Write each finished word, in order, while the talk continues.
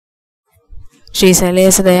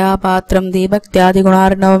श्रीशैलेशदया पात्रं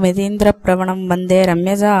दीभक्त्यादिगुणार्णवमितीन्द्रप्रवणं वन्दे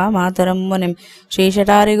रम्यजा मातरं मुनिं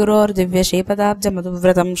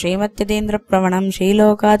श्रीशटारिगुरोर्दिव्यश्रीपदाब्जमधुव्रतं श्रीमत्यतीन्द्रप्रवणं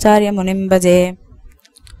श्रीलोकाचार्यमुनिं भजे।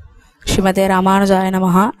 श्रीमते रामानुजाय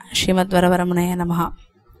नमः। श्रीमद्वरवरमुनये नमः।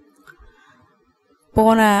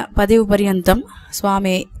 போன பதிவு பரியந்தம்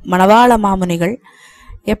சுவாமி மணவாள மாமுனிகள்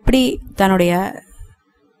எப்படி தன்னுடைய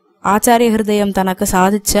ஆச்சாரிய ஹிருதயம் தனக்கு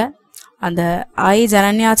சாதிச்ச அந்த ஆயி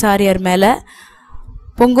ஜனன்யாச்சாரியர் மேல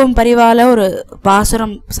பொங்கும் பரிவால ஒரு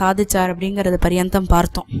பாசுரம் சாதிச்சார் அப்படிங்கறது பரியந்தம்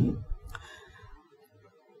பார்த்தோம்.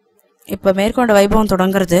 இப்ப மேற்கொண்ட வைபவம்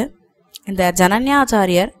தொடங்குறது. இந்த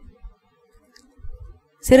ஜனன்யாச்சாரியர்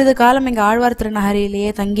சிறிது காலம் இங்க ஆழ்வார்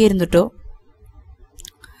திருநகரிலேயே தங்கி இருந்துட்டோ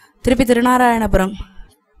திருப்பி திருநாராயணபுரம்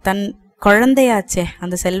தன் குழந்தையாச்சே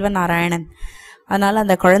அந்த செல்வ நாராயணன், அதனால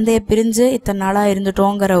அந்த குழந்தைய பிரிஞ்சு இத்தனை நாளா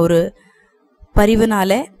இருந்துட்டோங்கிற ஒரு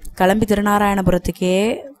பரிவுனாலே கிளம்பி திருநாராயணபுரத்துக்கே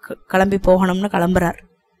கிளம்பி போகணும்னு கிளம்புறார்.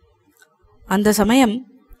 அந்த சமயம்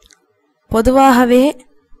பொதுவாகவே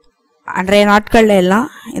அன்றைய நாட்கள்ல எல்லாம்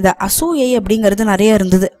இந்த அசூயை அப்படிங்கிறது நிறைய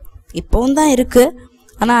இருந்தது. இப்பவும் தான் இருக்கு,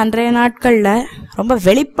 ஆனா அன்றைய நாட்கள்ல ரொம்ப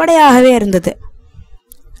வெளிப்படையாகவே இருந்தது.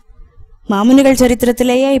 மாமுனிகள்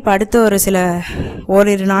சரித்திரத்திலேயே இப்ப அடுத்த ஒரு சில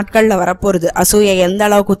ஓரிரு நாட்கள்ல வரப்போறது அசூயை எந்த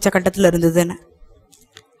அளவுக்கு உச்சகட்டத்துல இருந்ததுன்னு.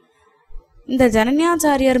 இந்த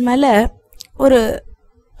ஜனன்யாச்சாரியர் மேல ஒரு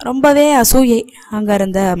ரொம்பவே அசூயை அங்க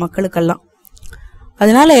இருந்த மக்களுக்கெல்லாம்.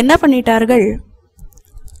 அதனால என்ன பண்ணிட்டார்கள்,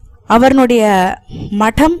 அவருடைய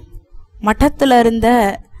மட்டத்துல இருந்த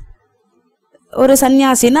ஒரு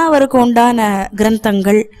சன்னியாசினா அவருக்கு உண்டான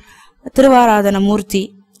கிரந்தங்கள், திருவாராதன மூர்த்தி,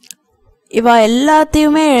 இவா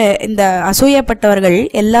எல்லாத்தையுமே இந்த அசூயப்பட்டவர்கள்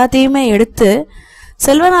எல்லாத்தையுமே எடுத்து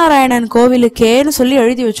செல்வநாராயணன் கோவிலுக்கேன்னு சொல்லி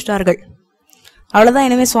எழுதி வச்சுட்டார்கள். அவ்வளவுதான்,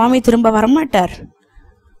 இனிமே சுவாமி திரும்ப வரமாட்டார்.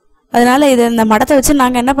 அதனால இது இந்த மடத்தை வச்சு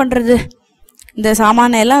நாங்க என்ன பண்றது, இந்த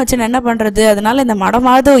சாமான எல்லாம் வச்சு என்ன பண்றது, அதனால இந்த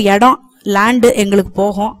மடமாவது இடம் லேண்டு எங்களுக்கு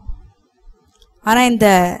போகும், ஆனா இந்த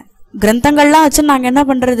கிரந்தங்கள்லாம் வச்சு நாங்க என்ன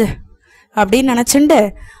பண்றது அப்படின்னு நினைச்சுண்டு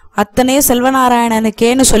அத்தனையும்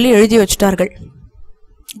செல்வநாராயணனுக்கேன்னு சொல்லி எழுதி வச்சுட்டார்கள்.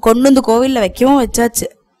 கொண்டு வந்து கோவில்ல வைக்கவும் வச்சாச்சு.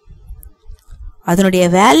 அதனுடைய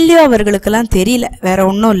வேல்யூ அவர்களுக்கெல்லாம் தெரியல, வேற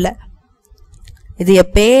ஒன்றும் இல்லை. இது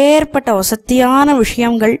எப்பேற்பட்ட வசத்தியான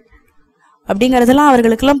விஷயங்கள் அப்படிங்கறதெல்லாம்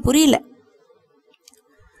அவர்களுக்கெல்லாம் புரியல.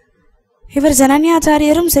 இவர்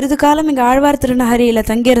ஜனன்யாச்சாரியரும் சிறிது காலம் இங்க ஆழ்வார் திருநகரியில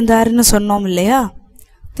தங்கியிருந்தாருன்னு சொன்னோம் இல்லையா.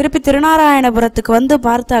 திருப்பி திருநாராயணபுரத்துக்கு வந்து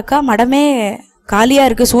பார்த்தாக்கா மடமே காலியா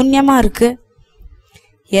இருக்கு, சூன்யமா இருக்கு.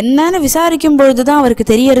 என்னன்னு விசாரிக்கும் பொழுதுதான் அவருக்கு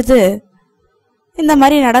தெரியறது இந்த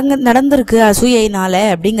மாதிரி நடந்திருக்கு அசூயினால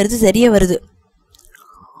அப்படிங்கிறது தெரிய வருது.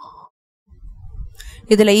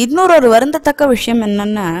 இதுல இன்னொரு வருந்தத்தக்க விஷயம்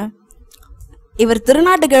என்னன்னா, இவர்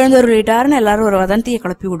திருநாட்டுக்கு எழுந்தருளிட்டாருன்னு எல்லாரும் ஒரு வதந்தியை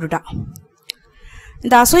கிளப்பி விட்டுட்டான்.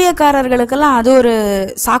 இந்த அசூயக்காரர்களுக்கெல்லாம் அது ஒரு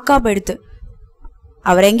சாக்கா போயிடுத்து.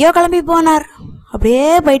 அவர் எங்கேயோ கிளம்பி போனார், அப்படியே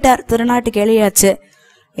போயிட்டார், திருநாட்டுக்கு எழுதியாச்சு,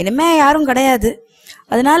 இனிமே யாரும் கிடையாது.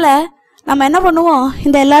 அதனால நம்ம என்ன பண்ணுவோம்,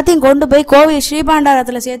 இந்த எல்லாத்தையும் கொண்டு போய் கோவில்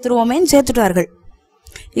ஸ்ரீபாண்டாரத்துல சேர்த்துருவோமேன்னு சேர்த்துட்டார்கள்.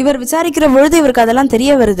 இவர் விசாரிக்கிற பொழுது இவருக்கு அதெல்லாம்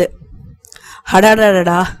தெரிய வருது.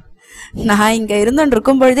 அடாடாடா, நான் இங்க இருந்துட்டு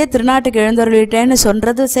இருக்கும் பொழுதே திருநாட்டுக்கு எழுந்தருளிட்டேன்னு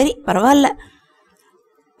சொல்றது சரி, பரவாயில்ல,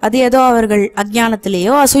 அது ஏதோ அவர்கள்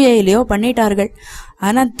அஜ்ஞானத்திலேயோ அசூயிலேயோ பண்ணிட்டார்கள்.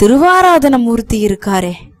 ஆனா திருவாராதன மூர்த்தி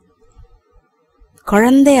இருக்காரே,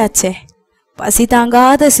 குழந்தையாச்சே, பசி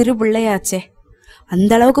தாங்காத சிறு பிள்ளையாச்சே,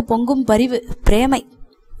 அந்த அளவுக்கு பொங்கும் பரிவு பிரேமை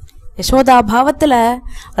யசோதா பாவத்துல.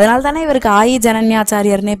 அதனால தானே இவருக்கு ஆயி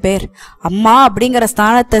ஜனன்யாச்சாரியர்னே பேர். அம்மா அப்படிங்கிற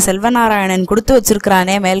ஸ்தானத்தை செல்வநாராயணன் கொடுத்து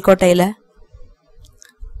வச்சிருக்கிறானே மேல்கோட்டையில.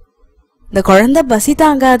 இந்த குழந்தை பசி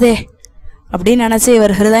தாங்காதே அப்படின்னு நினைச்சு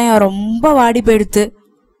இவர் ஹிருதயம் ரொம்ப வாடி போயிடுத்து.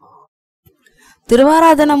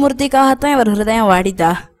 திருவாராதன மூர்த்திக்காகத்தான் இவர் ஹிருதயம் வாடித்தா,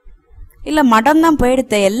 இல்ல மடம் தான்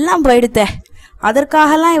போயிடுத்த, எல்லாம் போயிடுத்த,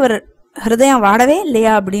 அதற்காகலாம் இவர் ஹிருதயம் வாடவே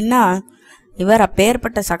இல்லையா அப்படின்னா, இவர்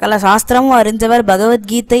அப்பேற்பட்ட சகல சாஸ்திரமும் அறிஞ்சவர்.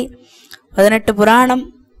 பகவத்கீதை, 18 புராணம்,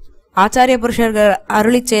 ஆச்சாரிய புருஷர்கள்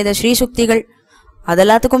அருளி செய்த ஸ்ரீசுக்திகள்,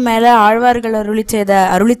 அதெல்லாத்துக்கும் மேல ஆழ்வார்கள் அருளி செய்த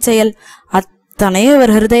அருளி செயல் அத்தனையும்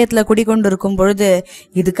இவர் ஹிருதயத்துல குடிக்கொண்டு இருக்கும் பொழுது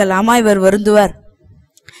இதுக்கெல்லாமா இவர் வருந்துவார்?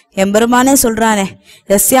 எம்பெருமானே சொல்றானே,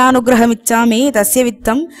 எஸ்யானுகிரகம் இச்சாமி தஸ்ய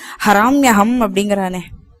வித்தம் ஹராம்யகம் அப்படிங்கிறானே.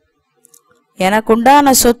 எனக்கு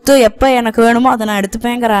உண்டான சொத்து எப்ப எனக்கு வேணுமோ அதை நான்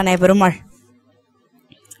எடுத்துப்பேங்கிறானே பெருமாள்.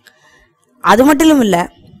 அது மட்டும் இல்ல,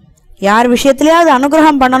 யார் விஷயத்திலேயாவது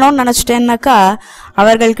அனுகிரகம் பண்ணணும்னு நினைச்சிட்டேன்னாக்கா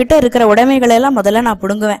அவர்கள்கிட்ட இருக்கிற உடைமைகளை எல்லாம் முதல்ல நான்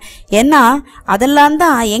பிடுங்குவேன். ஏன்னா அதெல்லாம்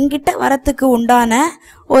தான் என்கிட்ட வரத்துக்கு உண்டான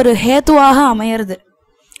ஒரு ஹேத்துவாக அமையிறது.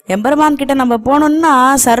 எம்பெருமான் கிட்ட நம்ம போனோம்னா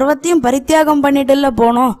சர்வத்தையும் பரித்தியாகம் பண்ணிட்டு இல்ல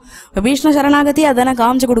போனோம், விபீஷ்ண சரணாகதி அதனை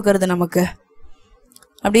காமிச்சு கொடுக்கறது நமக்கு.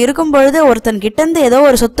 அப்படி இருக்கும் பொழுது ஒருத்தன் கிட்ட இருந்து ஏதோ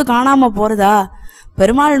ஒரு சொத்து காணாம போறதா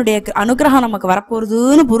பெருமாளுடைய அனுகிரகம் நமக்கு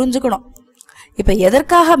வரப்போறதுன்னு புரிஞ்சுக்கணும். இப்ப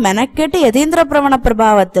எதற்காக மெனக்கெட்டு யதீந்திர பிரவண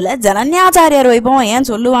பிரபாவத்துல ஜனன்யாச்சாரியார் வைபவம் ஏன்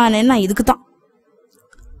சொல்லுவானேன்னா இதுக்குதான்.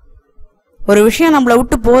 ஒரு விஷயம் நம்மளை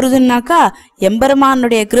விட்டு போறதுன்னாக்கா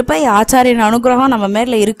எம்பெருமானுடைய கிருபை ஆச்சாரியன் அனுகிரகம் நம்ம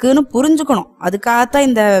மேல இருக்குன்னு புரிஞ்சுக்கணும். அதுக்காகத்தான்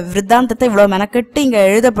இந்த விருத்தாந்தத்தை இவ்வளவு மெனக்கெட்டு இங்க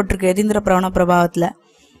எழுதப்பட்டிருக்கு யதீந்திர பிரவண பிரபாவத்துல.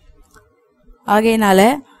 ஆகையினால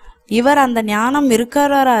இவர் அந்த ஞானம்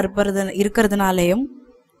இருக்கிறதுனாலையும்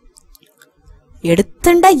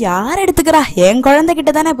எடுத்துண்டா யார் எடுத்துக்கிறா, என்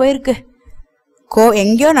குழந்தைகிட்ட தானே போயிருக்கு,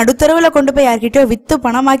 எங்கேயோ நடுத்தருவில் கொண்டு போய் யார்கிட்டயோ வித்து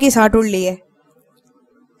பணமாக்கி சாட்டுள்ளியே,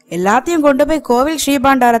 எல்லாத்தையும் கொண்டு போய் கோவில்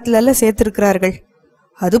ஸ்ரீபாண்டாரத்துல எல்லாம் சேர்த்திருக்கிறார்கள்,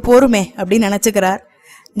 அது போருமே அப்படின்னு நினைச்சுக்கிறார்.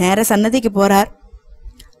 நேர சன்னதிக்கு போறார்.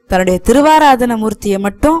 தன்னுடைய திருவாராதன மூர்த்தியை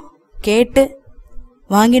மட்டும் கேட்டு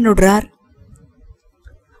வாங்கி நுடுறார்.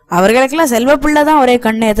 அவர்களுக்கெல்லாம் செல்வ பிள்ளைதான் ஒரே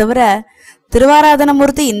கண்ணே தவிர திருவாராதன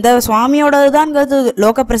மூர்த்தி இந்த சுவாமியோடதுதான்ங்கிறது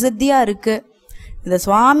லோக பிரசித்தியா இருக்கு. இந்த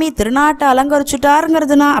சுவாமி திருநாட்டை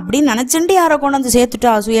அலங்கரிச்சுட்டாருங்கிறதுனா அப்படின்னு நினைச்சுட்டு யாரோ கொண்டு வந்து சேர்த்துட்டா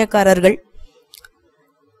அசூயக்காரர்கள்.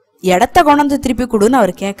 இடத்த கொண்டு வந்து திருப்பி கொடுன்னு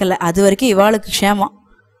அவர் கேட்கல. அது வரைக்கும் இவாளுக்கு க்ஷேமம்.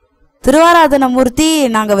 திருவாராதன மூர்த்தி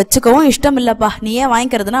நாங்க வச்சுக்கவும் இஷ்டம் இல்லப்பா, நீயே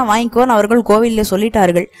வாங்கிக்கிறதுனா வாங்கிக்கோன்னு அவர்கள் கோவில்ல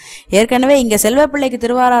சொல்லிட்டார்கள். ஏற்கனவே இங்க செல்வ பிள்ளைக்கு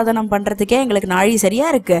திருவாராதனம் பண்றதுக்கே எங்களுக்கு நாழி சரியா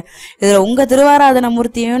இருக்கு, இதுல உங்க திருவாராதன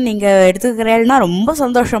மூர்த்தியும் நீங்க எடுத்துக்கிறேன்னா ரொம்ப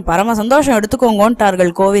சந்தோஷம், பரம சந்தோஷம்,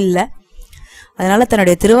 எடுத்துக்கோங்கன்ட்டார்கள் கோவில்ல. அதனால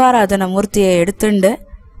தன்னுடைய திருவாராதன மூர்த்தியை எடுத்துண்டு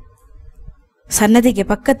சன்னதிக்கு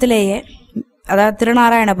பக்கத்திலேயே, அதாவது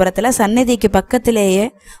திருநாராயணபுரத்துல சன்னதிக்கு பக்கத்திலேயே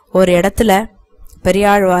ஒரு இடத்துல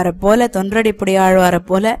பெரியாழ்வார போல தொன்றடிப்புடி ஆழ்வார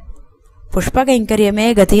போல புஷ்பகைங்கரியமே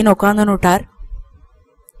கத்தின்னு உட்காந்துட்டார்.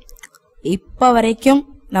 இப்ப வரைக்கும்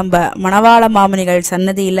நம்ம மணவாள மாமுனிகள்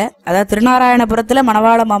சன்னதியில, அதாவது திருநாராயணபுரத்துல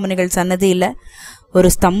மணவாள மாமுனிகள் சன்னதியில ஒரு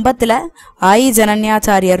ஸ்தம்பத்துல ஆயி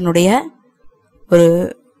ஜனன்யாச்சாரியனுடைய ஒரு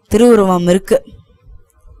திருவுருவம் இருக்கு.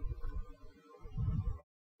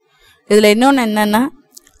 இதுல இன்னொன்னு என்னன்னா,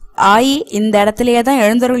 ஆயி இந்த இடத்துலயே தான்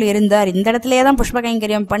எழுந்தருள் இருந்தார், இந்த இடத்துலயே தான்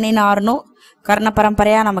புஷ்பகைங்கரியம் பண்ணினார்னு கர்ண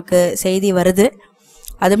பரம்பரையா நமக்கு செய்தி வருது.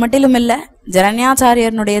 அது மட்டும் இல்ல,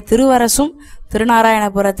 ஜனன்யாச்சாரியனுடைய திருவரசும்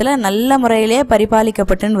திருநாராயணபுரத்துல நல்ல முறையிலே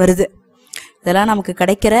பரிபாலிக்கப்பட்டுன்னு வருது. இதெல்லாம் நமக்கு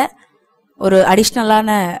கிடைக்கிற ஒரு அடிஷ்னலான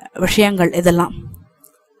விஷயங்கள் இதெல்லாம்.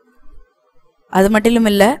 அது மட்டும்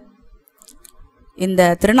இல்ல, இந்த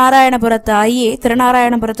திருநாராயணபுரத்து ஆயி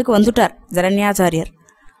திருநாராயணபுரத்துக்கு வந்துட்டார் ஜனன்யாச்சாரியர்.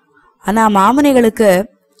 ஆனா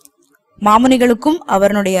மாமுனிகளுக்கும்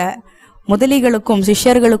அவருடைய முதலிகளுக்கும்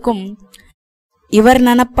சிஷ்யர்களுக்கும் இவர்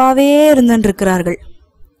நினப்பாவே இருந்துருக்கிறார்கள்.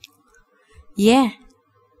 ஏன்,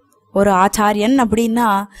 ஒரு ஆச்சாரியன் அப்படின்னா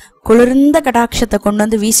குளிர்ந்த கடாட்சத்தை கொண்டு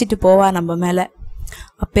வந்து வீசிட்டு போவா நம்ம மேல.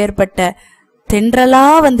 அப்பேற்பட்ட தென்றலா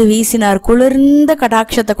வந்து வீசினார், குளிர்ந்த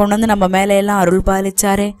கடாட்சத்தை கொண்டு வந்து நம்ம மேல எல்லாம் அருள்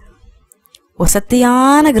பாலிச்சாரே.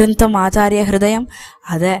 வசத்தியான கிரந்தம் ஆச்சாரிய ஹிருதயம்.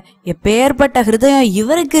 அத எப்பேற்பட்ட ஹிருதயம்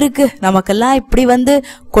இவருக்கு இருக்கு, நமக்கெல்லாம் இப்படி வந்து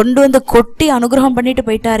கொண்டு வந்து கொட்டி அனுகிரகம் பண்ணிட்டு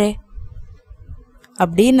போயிட்டாரே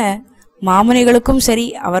அப்படின்னு மாமுனிகளுக்கும் சரி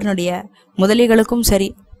அவருடைய முதலிகளுக்கும் சரி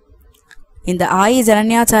இந்த ஆயி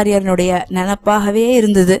ஜனன்யாச்சாரியனுடைய நினப்பாகவே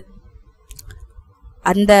இருந்தது.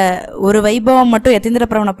 அந்த ஒரு வைபவம் மட்டும் யதீந்திர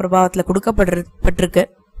பிரவண பிரபாவத்துல கொடுக்கப்பட்டிருக்கு.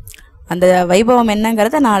 அந்த வைபவம்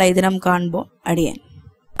என்னங்கிறத நாளை தினம் காண்போம். அடியேன்.